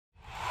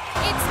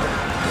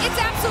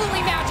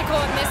absolutely magical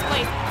in this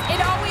place. It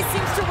always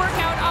seems to work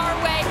out our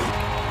way.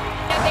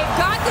 And they've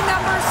got the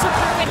numbers to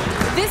prove it.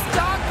 This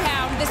dog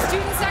pound, the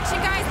student section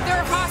guys,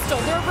 they're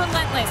hostile, they're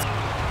relentless.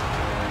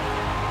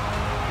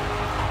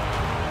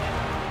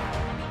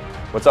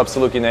 What's up,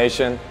 Saluki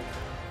Nation?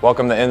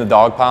 Welcome to In The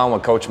Dawg Pound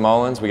with Coach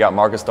Mullins. We got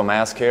Marcus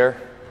Domask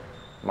here.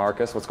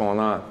 Marcus, what's going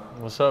on?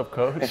 What's up,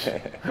 Coach?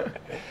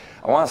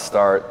 I want to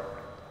start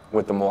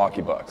with the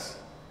Milwaukee Bucks.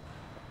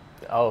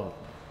 Oh,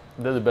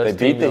 they're the best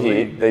They beat team the in the Heat.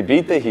 league. They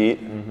beat the Heat.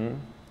 And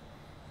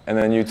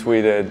then you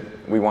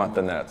tweeted, "We want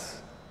the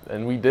Nets."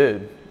 And we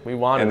did. We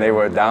wanted And they them.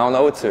 were down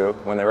 0-2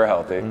 when they were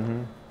healthy.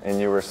 And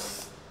you were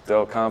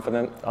still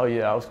confident. Oh,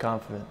 yeah, I was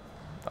confident.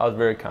 I was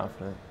very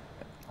confident.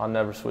 I'll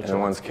never switch And then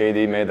up. once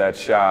KD made that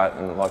shot,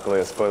 and luckily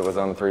his foot was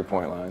on the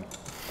three-point line,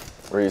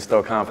 were you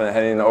still confident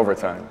heading into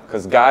overtime?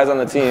 Because guys on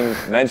the team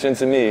mentioned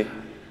to me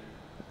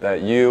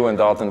that you and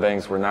Dalton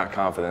Banks were not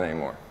confident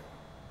anymore.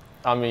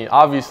 I mean,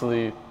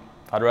 obviously,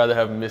 I'd rather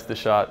have missed the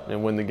shot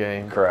and win the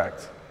game.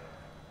 Correct.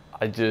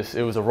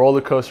 It was a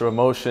roller coaster of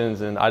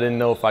emotions, and I didn't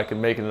know if I could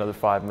make it another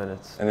 5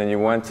 minutes. And then you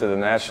went to the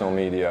national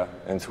media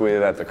and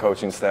tweeted at the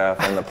coaching staff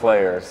and the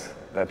players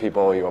that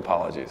people owe you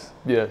apologies,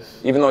 Yes.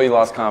 even though you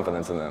lost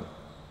confidence in them.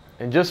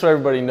 And just so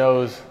everybody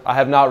knows, I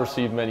have not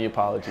received many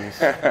apologies,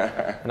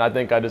 and I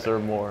think I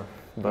deserve more.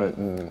 But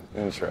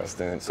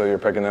Interesting. So you're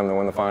picking them to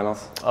win the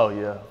finals? oh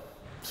yeah,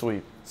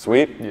 sweep.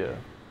 Sweep? Yeah.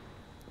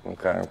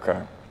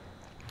 Okay.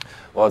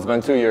 Well, it's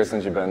been 2 years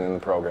since you've been in the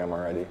program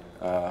already.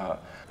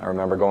 I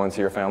remember going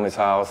to your family's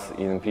house,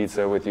 eating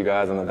pizza with you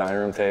guys on the dining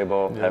room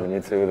table, having you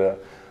to the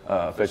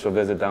official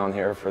visit down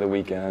here for the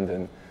weekend.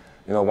 And,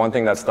 you know, one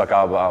thing that stuck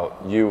out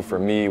about you for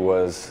me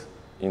was,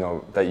 you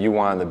know, that you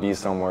wanted to be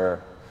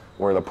somewhere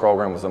where the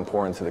program was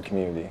important to the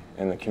community,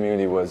 and the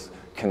community was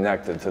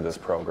connected to this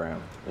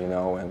program, you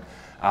know, and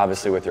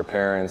obviously with your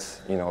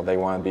parents, you know, they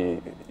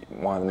wanted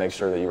to make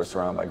sure that you were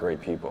surrounded by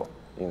great people,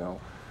 you know.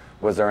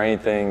 Was there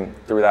anything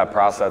through that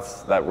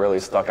process that really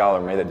stuck out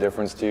or made a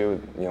difference to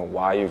you, you know,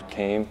 why you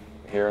came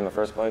here in the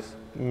first place?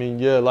 I mean,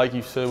 yeah, like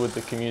you said, with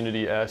the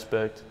community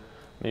aspect,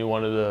 I mean,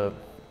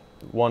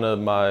 one of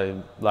my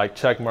like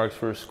check marks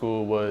for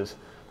school was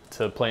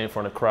to play in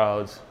front of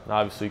crowds. And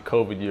obviously,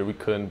 COVID year we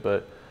couldn't,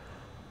 but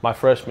my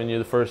freshman year,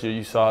 the first year,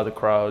 you saw the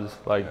crowds,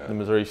 like the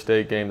Missouri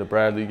State game, the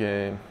Bradley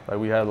game. Like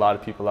we had a lot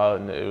of people out,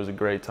 and it was a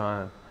great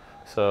time.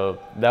 So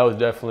that was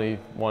definitely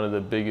one of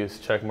the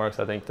biggest check marks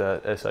I think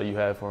that SIU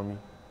had for me.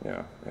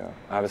 Yeah.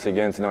 Obviously,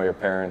 getting to know your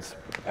parents,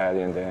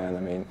 Patty and Dan. I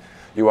mean,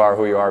 you are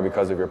who you are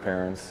because of your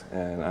parents,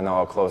 and I know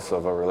how close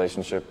of a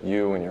relationship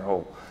you and your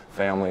whole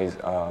family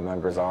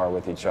members are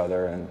with each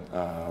other. And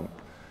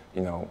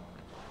you know,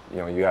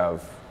 you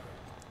have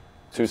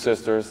 2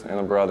 sisters and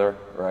a brother,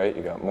 right?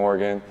 You got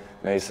Morgan,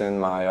 Mason,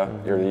 Maya.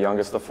 You're the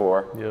youngest of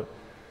 4. Yep.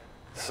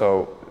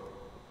 So,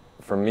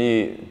 for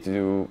me,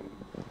 do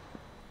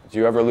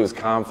you ever lose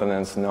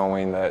confidence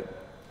knowing that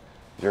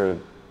you're,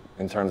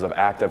 in terms of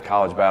active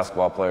college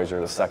basketball players,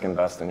 you're the second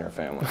best in your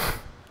family?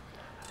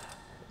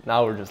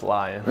 Now we're just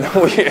lying.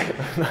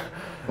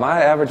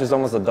 My average is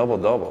almost a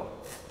double-double.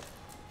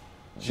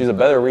 She's a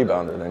better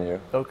rebounder than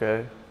you.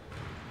 Okay.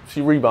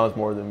 She rebounds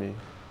more than me.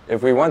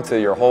 If we went to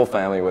your whole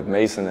family with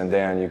Mason and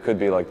Dan, you could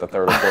be like the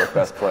 3rd or 4th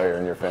best player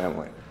in your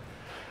family.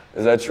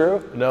 Is that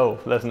true? No,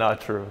 that's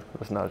not true.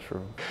 That's not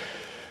true.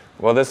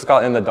 Well, this is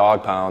called In The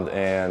Dawg Pound,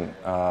 and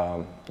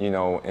you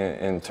know,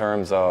 in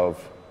terms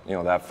of, you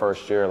know, that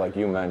first year, like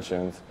you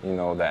mentioned, you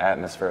know, the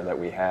atmosphere that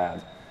we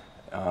had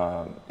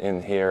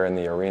in here in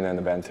the arena in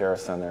the Banterra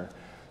Center,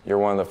 you're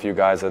one of the few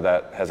guys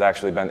that has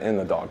actually been in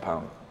the Dawg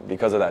Pound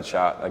because of that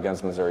shot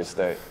against Missouri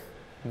State.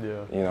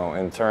 Yeah. You know,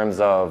 in terms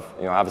of,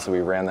 you know, obviously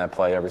we ran that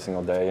play every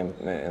single day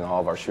in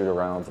all of our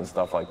shoot-arounds and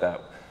stuff like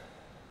that.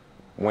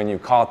 When you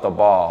caught the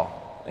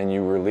ball and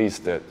you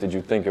released it, did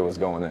you think it was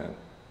going in?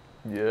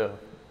 Yeah.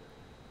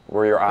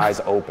 Were your eyes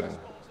open?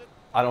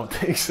 I don't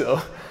think so.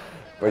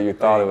 But you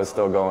thought it was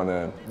still going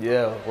in?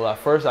 Yeah. Well, at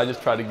first I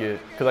just tried to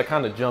because I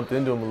kind of jumped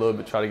into him a little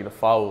bit, try to get a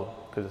foul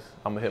because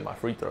I'm going to hit my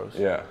free throws.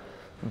 Yeah.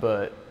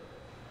 But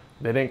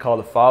they didn't call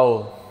the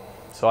foul,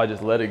 so I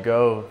just let it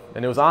go.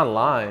 And it was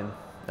online,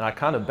 and I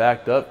kind of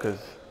backed up because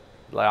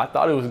like, I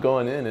thought it was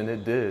going in, and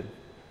it did.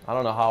 I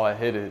don't know how I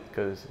hit it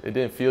because it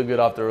didn't feel good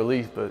off the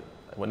release, but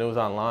when it was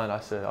online, I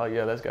said, oh,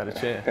 yeah, that's got a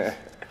chance.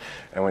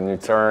 And when you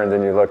turned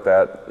and you looked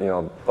at, you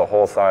know, the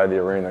whole side of the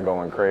arena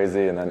going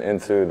crazy and then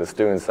into the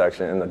student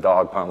section in the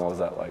Dawg Pound, what was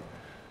that like?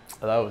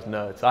 That was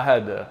nuts.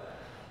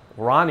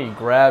 Ronnie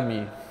grabbed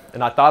me,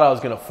 and I thought I was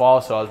going to fall,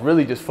 so I was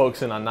really just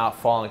focusing on not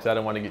falling because I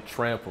didn't want to get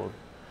trampled.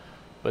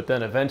 But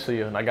then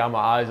eventually, when I got my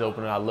eyes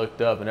open and I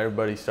looked up and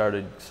everybody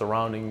started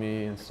surrounding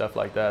me and stuff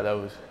like that,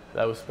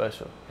 that was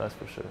special, that's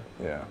for sure.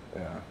 Yeah.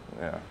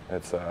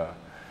 It's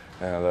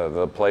you know,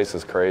 the place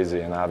is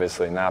crazy, and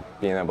obviously not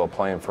being able to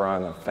play in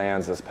front of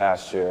fans this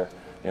past year,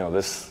 you know,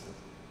 this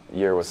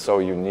year was so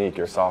unique,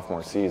 your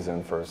sophomore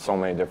season, for so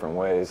many different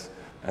ways.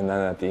 And then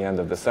at the end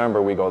of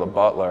December, we go to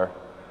Butler,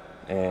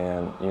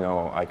 and, you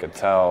know, I could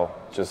tell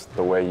just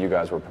the way you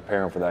guys were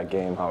preparing for that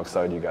game, how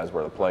excited you guys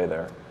were to play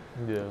there.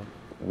 Yeah.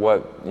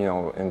 what, you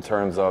know, in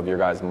terms of your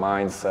guys'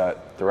 mindset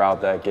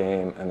throughout that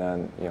game, and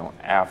then, you know,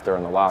 after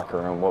in the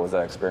locker room, what was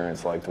that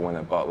experience like to win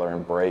at Butler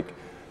and break,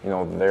 you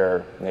know,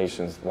 their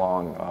nation's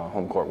long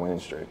home court winning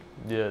streak?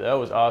 Yeah, that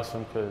was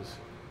awesome because,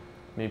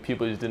 I mean,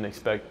 people just didn't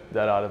expect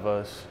that out of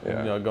us. Yeah.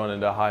 You know, going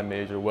into a high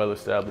major,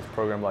 well-established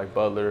program like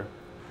Butler,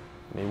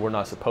 I mean, we're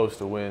not supposed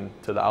to win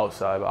to the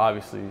outside, but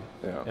obviously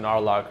in our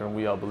locker room,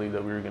 we all believed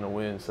that we were going to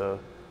win. So,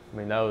 I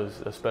mean, that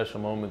was a special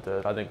moment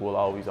that I think we'll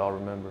always all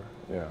remember.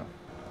 Yeah.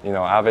 You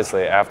know,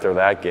 obviously after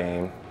that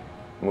game,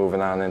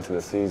 moving on into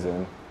the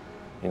season,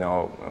 you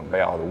know,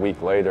 about a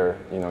week later,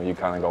 you know, you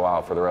kind of go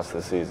out for the rest of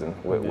the season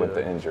with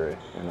the injury.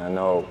 And I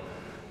know,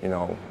 you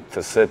know,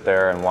 to sit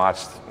there and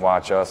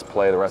watch us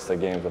play the rest of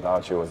the games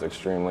without you was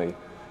extremely,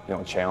 you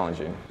know,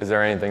 challenging. Is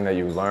there anything that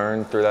you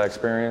learned through that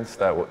experience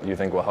that you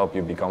think will help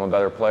you become a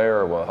better player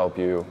or will help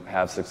you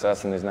have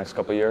success in these next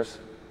couple of years?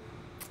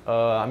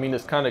 I mean,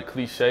 it's kind of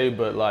cliche,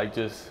 but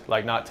just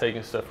not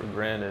taking stuff for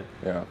granted.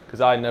 Yeah.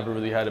 Because I never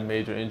really had a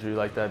major injury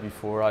like that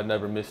before. I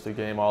never missed a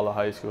game all of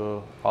high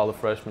school, all of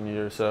freshman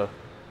year. So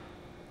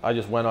I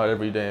just went out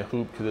every day and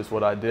hooped because it's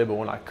what I did. But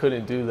when I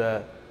couldn't do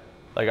that,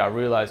 like, I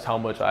realized how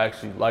much I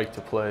actually like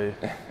to play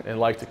and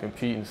like to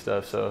compete and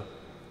stuff. So,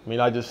 I mean,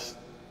 I just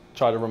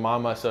try to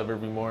remind myself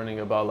every morning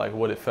about like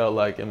what it felt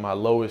like in my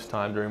lowest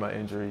time during my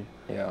injury.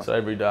 Yeah. So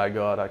every day I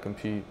go out, I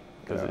compete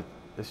because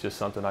it's just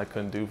something I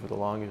couldn't do for the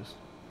longest.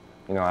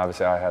 You know,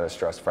 obviously I had a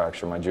stress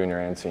fracture my junior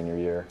and senior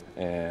year,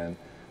 and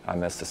I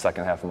missed the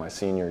second half of my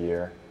senior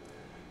year.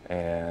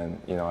 And,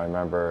 you know, I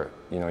remember,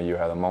 you know, you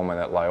had a moment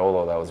at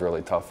Loyola that was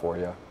really tough for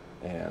you.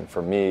 And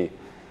for me,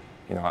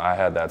 you know, I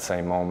had that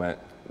same moment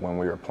when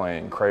we were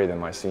playing Creighton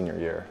my senior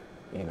year,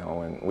 you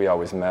know, and we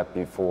always met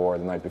the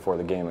night before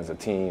the game as a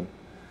team.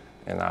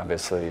 And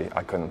obviously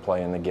I couldn't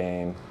play in the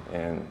game,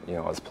 and, you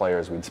know, as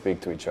players we'd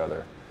speak to each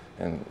other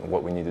and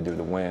what we need to do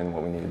to win,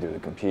 what we need to do to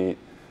compete.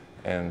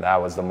 And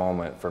that was the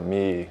moment for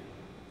me,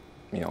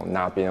 you know,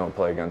 not being able to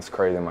play against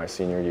Creighton my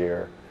senior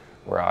year,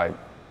 where I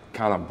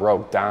kind of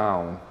broke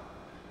down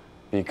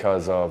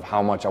because of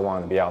how much I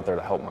wanted to be out there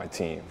to help my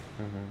team.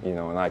 Mm-hmm. You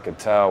know, and I could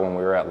tell when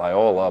we were at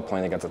Loyola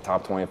playing against a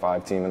top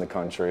 25 team in the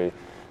country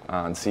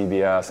on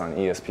CBS, on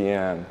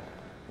ESPN,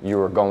 you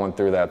were going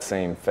through that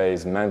same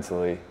phase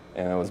mentally,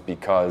 and it was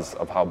because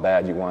of how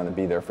bad you wanted to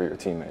be there for your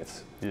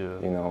teammates. Yeah.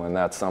 You know, and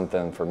that's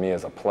something for me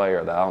as a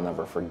player that I'll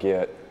never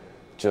forget,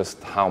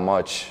 just how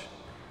much,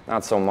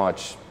 not so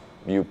much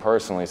you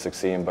personally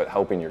succeeding, but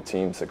helping your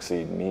team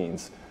succeed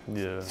means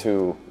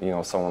to, you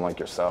know, someone like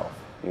yourself,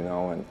 you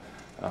know. And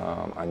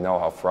I know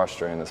how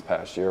frustrating this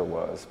past year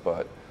was,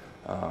 but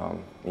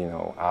you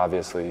know,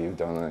 obviously you've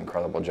done an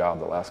incredible job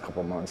the last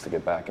couple months to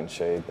get back in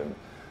shape, and,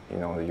 you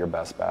know, your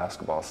best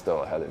basketball is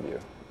still ahead of you,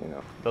 you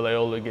know. The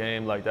Loyola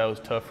game, like, that was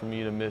tough for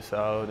me to miss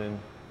out, and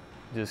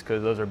just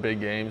because those are big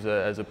games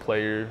as a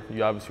player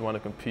you obviously want to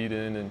compete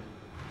in, and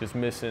just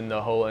missing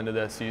the whole end of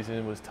that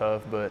season was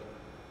tough. But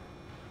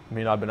I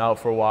mean, I've been out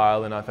for a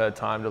while and I've had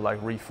time to like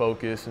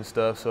refocus and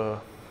stuff.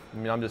 So, I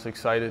mean, I'm just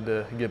excited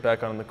to get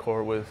back on the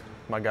court with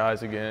my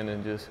guys again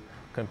and just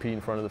compete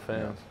in front of the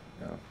fans.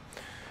 Yeah.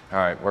 All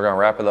right, we're going to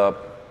wrap it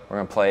up. We're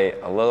going to play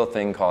a little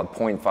thing called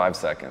 0.5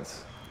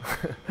 seconds.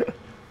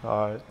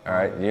 All right. All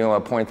right, you know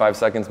what 0.5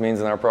 seconds means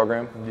in our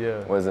program?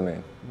 Yeah. What does it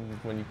mean?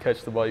 When you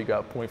catch the ball, you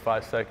got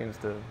 0.5 seconds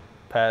to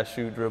pass,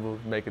 shoot, dribble,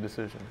 make a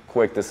decision.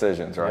 Quick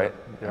decisions, right?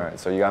 Yeah. All right,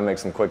 so you got to make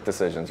some quick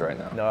decisions right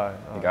now. All right.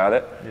 You got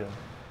it? Yeah.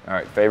 All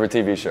right, favorite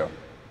TV show?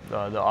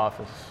 The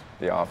Office.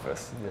 The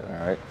Office. Yeah.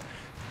 All right.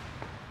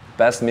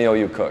 Best meal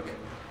you cook?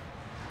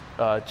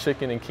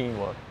 Chicken and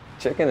quinoa.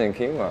 Chicken and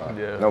quinoa?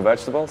 Yeah. No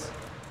vegetables?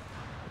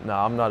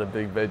 Nah, I'm not a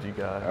big veggie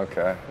guy.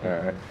 Okay, all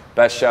right.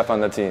 Best chef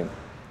on the team?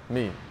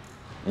 Me.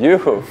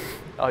 You?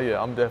 Oh yeah,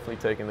 I'm definitely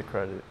taking the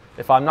credit.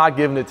 If I'm not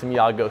giving it to me,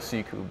 I'll go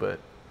Siku, but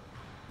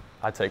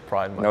I take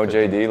pride in my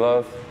cooking. JD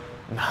love?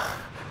 Nah,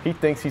 he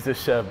thinks he's a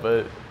chef,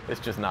 but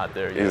it's just not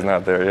there yet. He's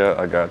not there yet?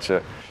 I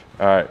gotcha.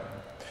 All right.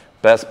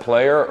 Best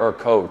player or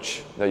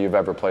coach that you've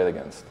ever played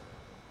against?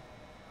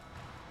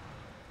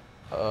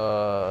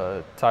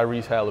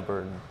 Tyrese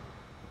Halliburton.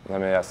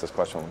 Let me ask this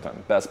question one more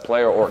time. Best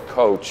player or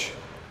coach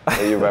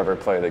that you've ever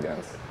played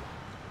against?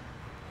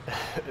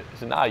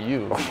 It's not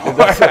you.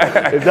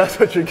 If that's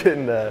what you're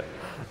getting at.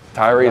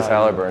 Tyrese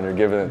Halliburton, you're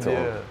giving it to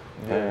him.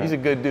 Yeah, he's a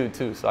good dude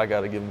too, so I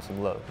got to give him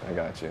some love. I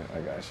got you.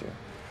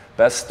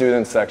 Best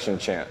student section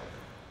chant?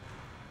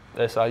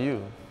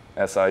 SIU.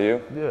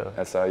 SIU?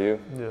 Yeah. SIU?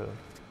 Yeah.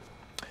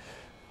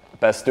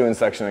 Best student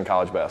section in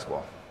college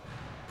basketball?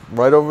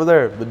 Right over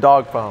there, the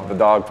Dawg Pound. The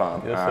Dawg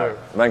Pound. Yes, all sir. Right.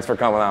 Thanks for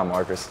coming on,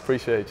 Marcus.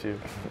 Appreciate you.